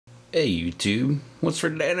Hey YouTube, what's for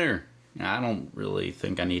dinner? I don't really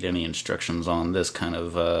think I need any instructions on this kind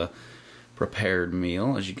of prepared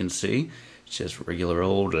meal. As you can see, it's just regular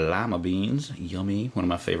old lima beans, yummy, one of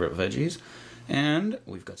my favorite veggies. And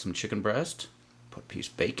we've got some chicken breast, put a piece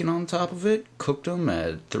of bacon on top of it, cooked them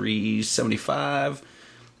at 375,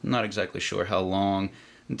 not exactly sure how long,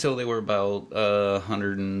 until they were about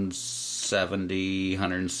 170,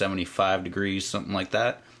 175 degrees, something like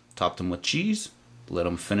that. Topped them with cheese. Let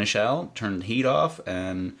them finish out, turn the heat off,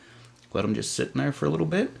 and let them just sit in there for a little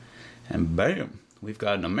bit. And bam, we've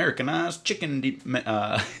got an Americanized chicken.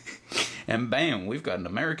 And bam, we've got an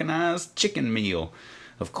Americanized chicken meal.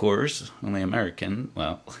 Of course, only American.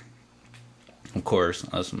 Well, of course,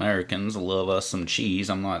 us Americans love us some cheese.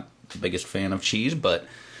 I'm not the biggest fan of cheese, but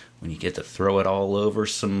when you get to throw it all over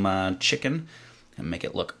some chicken and make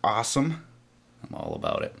it look awesome, I'm all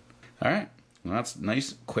about it. All right. Well, that's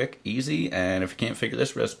nice, quick, easy, and if you can't figure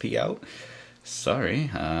this recipe out,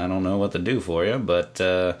 sorry, I don't know what to do for you, but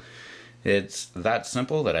it's that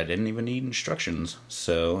simple that I didn't even need instructions.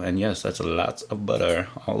 So, and yes, that's lots of butter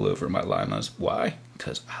all over my limas. Why?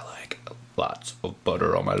 Because I like lots of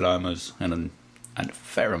butter on my limas, and a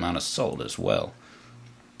fair amount of salt as well.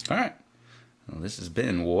 All right, well, this has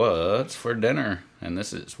been What's for Dinner, and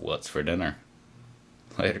this is What's for Dinner.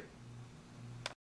 Later.